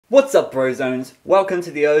What's up, Brozones? Welcome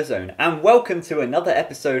to the Ozone, and welcome to another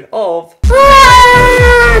episode of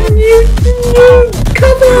new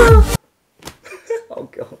cover! Oh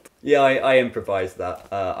god. Yeah, I improvised that.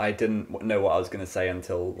 I didn't know what I was going to say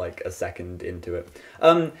until like a second into it.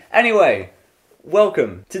 Anyway,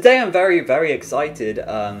 welcome. Today I'm very excited.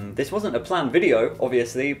 This wasn't a planned video,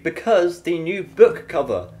 obviously, because the new book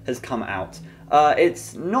cover has come out.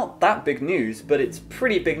 It's not that big news, but it's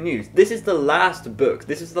pretty big news. This is the last book.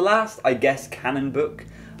 This is the last, I guess, canon book.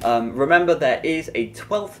 Remember, there is a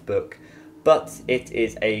 12th book, but it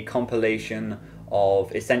is a compilation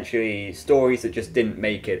of essentially stories that just didn't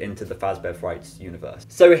make it into the Fazbear Frights universe.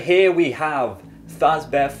 So here we have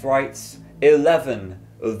Fazbear Frights 11,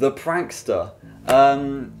 The Prankster.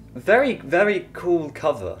 Very cool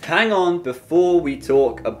cover. Hang on, before we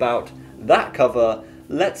talk about that cover,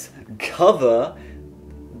 let's cover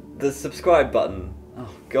the subscribe button.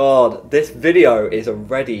 Oh god, this video is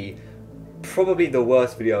already probably the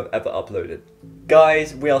worst video I've ever uploaded.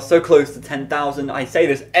 Guys, we are so close to 10,000. I say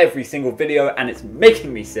this every single video and it's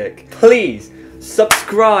making me sick. Please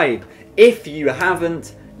subscribe. If you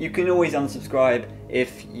haven't, you can always unsubscribe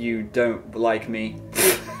if you don't like me.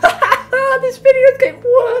 This video is getting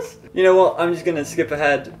worse. You know what, I'm just gonna skip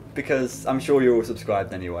ahead because I'm sure you're all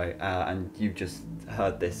subscribed anyway, and you've just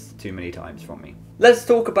heard this too many times from me. Let's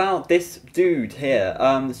talk about this dude here.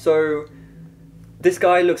 So this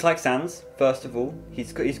guy looks like Sans. First of all,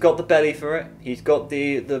 he's got the belly for it. He's got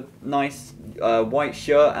the nice white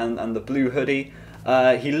shirt and the blue hoodie.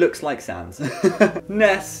 He looks like Sans.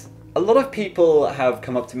 Ness. A lot of people have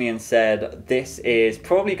come up to me and said this is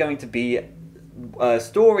probably going to be a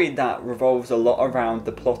story that revolves a lot around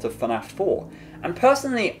the plot of FNAF 4. And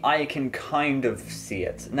personally, I can kind of see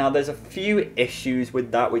it. Now, there's a few issues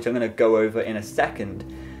with that, which I'm going to go over in a second.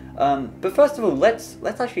 But first of all, let's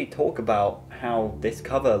actually talk about how this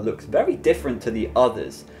cover looks very different to the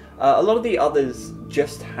others. A lot of the others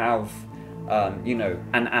just have, you know,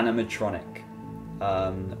 an animatronic.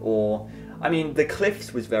 I mean, the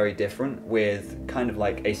Cliffs was very different, with kind of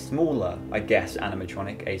like a smaller, I guess,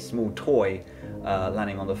 animatronic, a small toy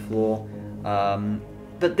landing on the floor.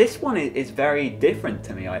 But this one is very different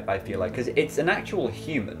to me, I feel like, because it's an actual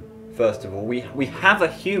human, first of all. We have a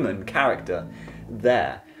human character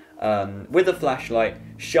there, with a flashlight,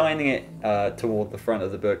 shining it toward the front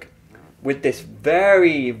of the book, with this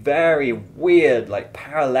very weird, like,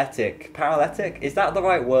 paralytic, is that the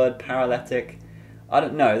right word, paralytic? I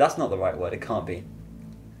don't know, that's not the right word, it can't be.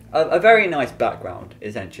 A very nice background,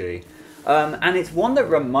 essentially. And it's one that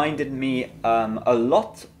reminded me a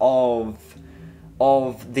lot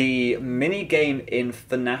of the mini-game in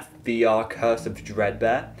FNAF VR Curse of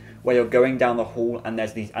Dreadbear, where you're going down the hall and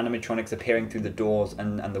there's these animatronics appearing through the doors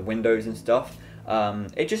and the windows and stuff.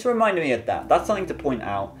 It just reminded me of that. That's something to point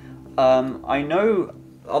out. I know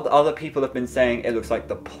other people have been saying it looks like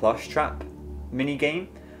the Plush Trap mini-game.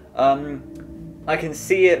 I can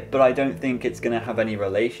see it, but I don't think it's going to have any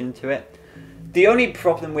relation to it. The only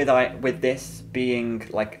problem with this being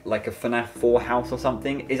like a FNAF 4 house or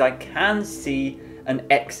something is I can see an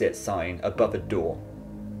exit sign above a door.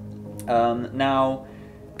 Now,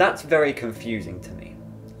 that's very confusing to me.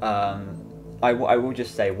 I will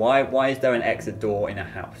just say, why is there an exit door in a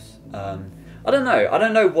house? I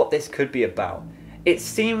don't know what this could be about. It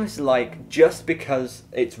seems like just because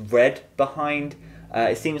it's red behind,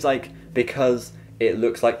 it seems like because it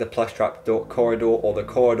looks like the Plush Trap corridor, or the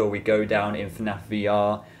corridor we go down in FNAF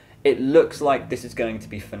VR, it looks like this is going to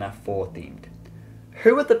be FNAF 4 themed.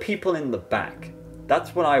 Who are the people in the back?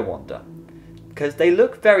 That's what I wonder. Because they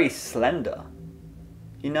look very slender.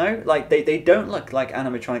 You know? Like, they don't look like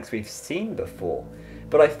animatronics we've seen before.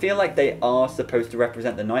 But I feel like they are supposed to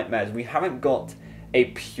represent the nightmares. We haven't got a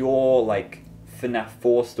pure, like, FNAF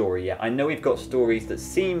 4 story yet. I know we've got stories that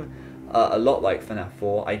seem a lot like FNAF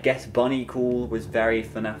 4. I guess Bunny Cool was very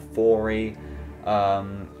FNAF 4-y.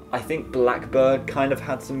 I think Blackbird kind of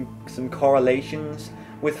had some correlations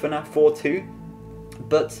with FNAF 4 too.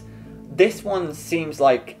 But this one seems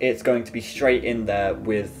like it's going to be straight in there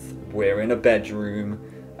with we're in a bedroom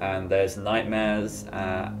and there's nightmares.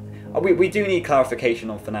 We do need clarification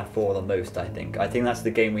on FNAF 4 the most, I think. I think that's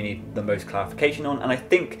the game we need the most clarification on, and I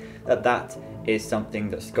think that is something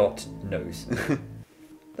that Scott knows.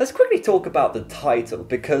 Let's quickly talk about the title,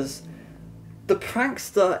 because The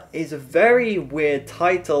Prankster is a very weird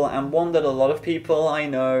title, and one that a lot of people I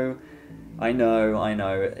know,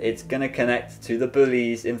 it's going to connect to the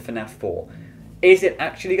bullies in FNAF 4. Is it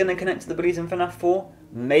actually going to connect to the bullies in FNAF 4?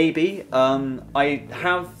 Maybe. I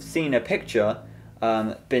have seen a picture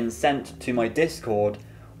been sent to my Discord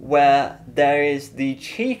where there is the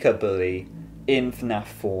Chica bully in FNAF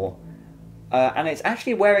 4, and it's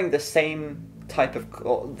actually wearing the same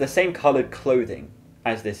coloured clothing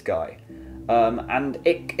as this guy. And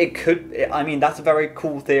it could, I mean, that's a very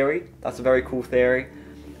cool theory. That's a very cool theory.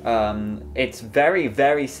 It's very,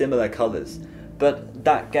 very similar colours. But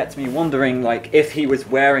that gets me wondering, like, if he was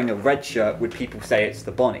wearing a red shirt, would people say it's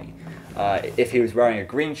the Bonnie? If he was wearing a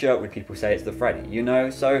green shirt, would people say it's the Freddy? You know?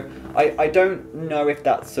 So I don't know if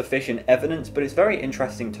that's sufficient evidence, but it's very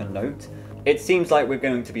interesting to note. It seems like we're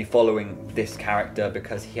going to be following this character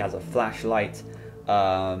because he has a flashlight.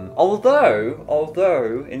 Although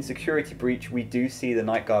in Security Breach we do see the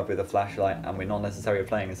night guard with a flashlight, and we're not necessarily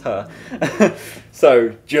playing as her.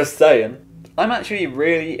 So just saying. I'm actually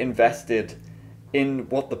really invested in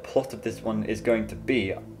what the plot of this one is going to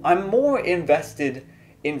be. I'm more invested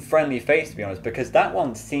in Friendly Face, to be honest, because that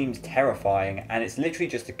one seems terrifying, and it's literally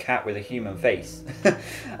just a cat with a human face.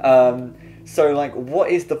 So, like, what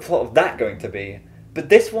is the plot of that going to be? But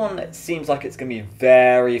this one seems like it's going to be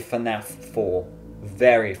very FNAF 4.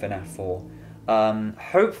 Very FNAF 4.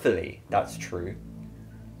 Hopefully that's true.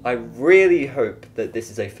 I really hope that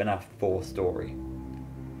this is a FNAF 4 story.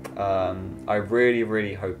 I really,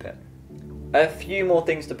 really hope it. A few more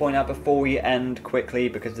things to point out before we end quickly,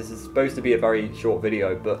 because this is supposed to be a very short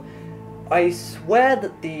video, but I swear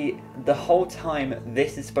that the whole time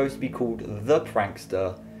this is supposed to be called The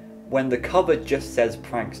Prankster, when the cover just says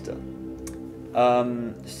Prankster.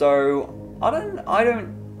 So I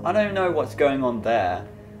don't know what's going on there.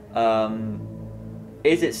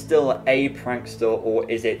 Is it still a prankster, or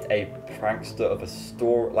is it a prankster of a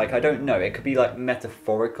story? Like, I don't know. It could be like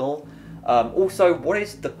metaphorical. Also, what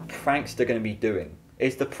is the prankster going to be doing?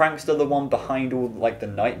 Is the prankster the one behind all, like, the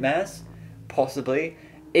nightmares? Possibly.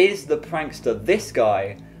 Is the prankster this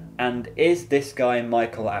guy? And is this guy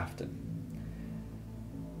Michael Afton?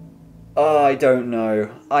 I don't know.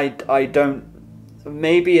 I don't...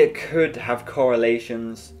 Maybe it could have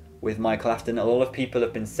correlations with Michael Afton. A lot of people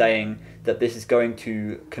have been saying that this is going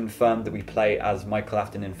to confirm that we play as Michael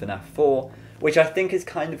Afton in FNAF 4, which I think is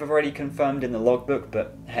kind of already confirmed in the logbook,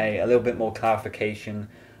 but hey, a little bit more clarification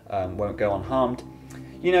won't go unharmed.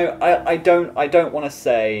 You know, I don't want to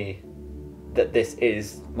say that this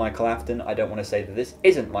is Michael Afton. I don't want to say that this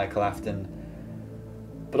isn't Michael Afton,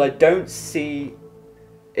 but I don't see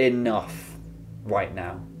enough right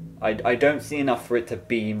now. I don't see enough for it to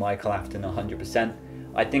be Michael Afton 100%.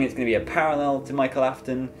 I think it's going to be a parallel to Michael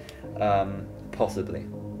Afton, possibly.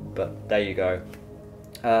 But there you go.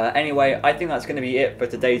 Anyway, I think that's going to be it for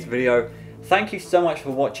today's video. Thank you so much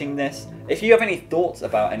for watching this. If you have any thoughts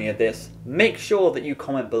about any of this, make sure that you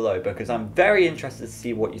comment below, because I'm very interested to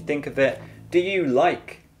see what you think of it. Do you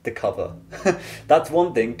like the cover? That's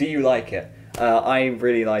one thing. Do you like it? I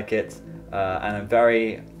really like it, and I'm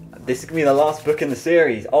very... This is going to be the last book in the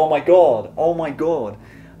series. Oh my god. Oh my god.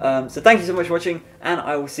 So thank you so much for watching, and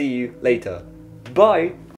I will see you later. Bye.